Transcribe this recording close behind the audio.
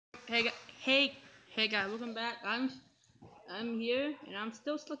Hey, hey, hey guys, welcome back. I'm here and I'm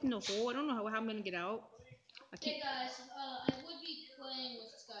still stuck in the hole. I don't know how I'm gonna get out. Hey guys, I would be playing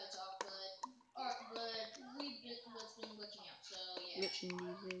with Sky Talk, but it's been glitching out. So yeah. Glitching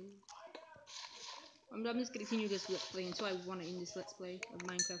these days. I'm just gonna continue this let's play until I want to end this let's play of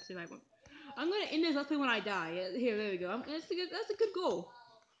Minecraft Survival. I'm gonna end this let's play when I die. Here, there we go. That's a good goal.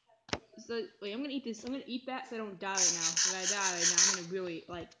 So wait, I'm gonna eat this. I'm gonna eat that so I don't die right now. If I die right now, I'm gonna really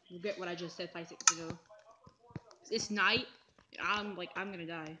like regret what I just said 5 seconds ago. It's night. I'm gonna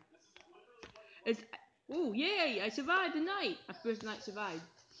die. It's oh yay! I survived the night. My first night survived.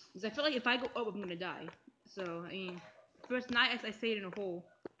 Because I feel like if I go up, I'm gonna die. So I mean, first night I stayed in a hole.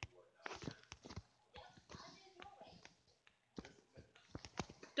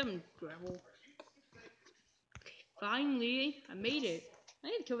 Dumb gravel. Finally, I made it. I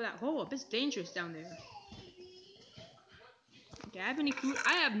need to kill that hole up. It's dangerous down there. Do I have any food?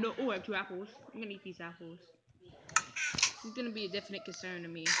 I have no. Oh, I have 2 apples. I'm gonna eat these apples. It's gonna be a definite concern to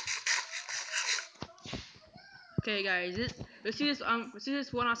me. Okay, guys, let's see this. Let's see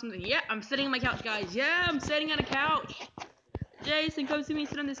this one on something. Yeah, I'm sitting on my couch, guys. Yeah, I'm sitting on a couch. Jason, come see me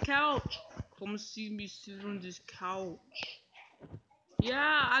sit on this couch. Come see me sit on this couch.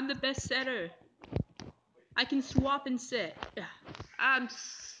 Yeah, I'm the best setter. I can swap and sit. Yeah, I'm.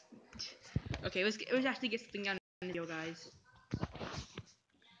 Okay, let's actually get something done in the video, guys.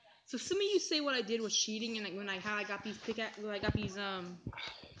 So some of you say what I did was cheating, and like how I got these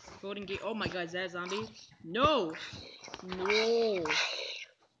golden gate. Oh my God, is that a zombie? No, no.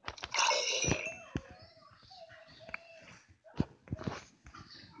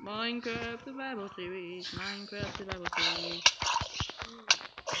 Minecraft Survival Series. Minecraft Survival Series.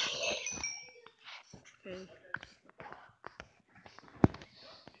 Okay.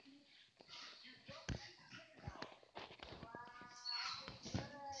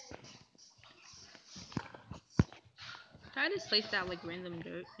 Can I just place that like random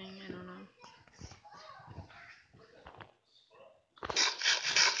dirt thing? I don't know.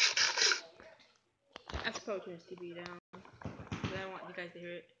 That's probably turn this TV down. But I don't want you guys to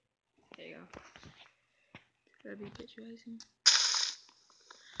hear it. There you go. That'd be picturizing.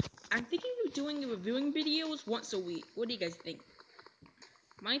 I'm thinking of doing reviewing videos once a week. What do you guys think?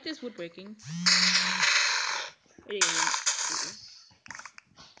 Mind this woodbreaking.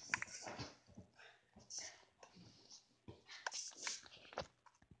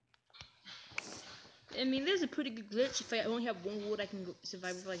 I mean, there's a pretty good glitch. If I only have one wood, I can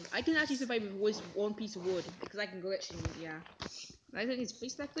survive with I can actually survive with one piece of wood because I can glitch. And yeah, I think it's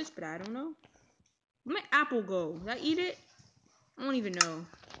fixed that glitch, but I don't know. Where'd my apple go? Did I eat it? I don't even know.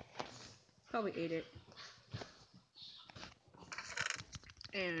 Probably ate it.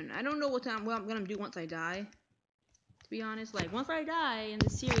 And I don't know what I'm gonna do once I die. To be honest, like once I die in the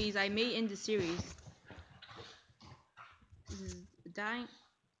series, I may end the series. Dying.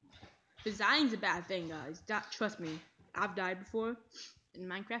 Dying's a bad thing, guys. Trust me. I've died before in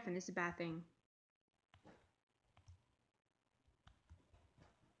Minecraft, and it's a bad thing.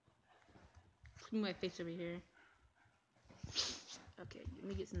 Put my face over here. Okay, let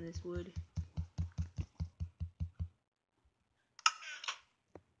me get some of this wood.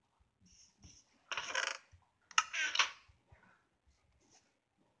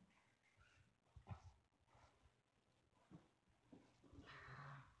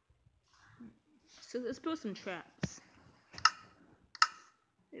 So let's build some traps.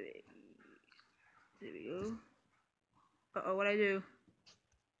 There we go. Uh-oh, what'd I do?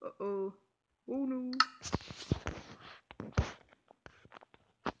 Uh-oh. Oh no.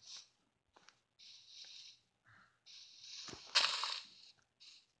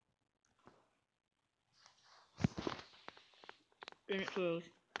 And it froze.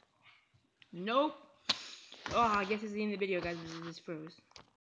 Nope. Oh, I guess it's the end of the video, guys. This froze.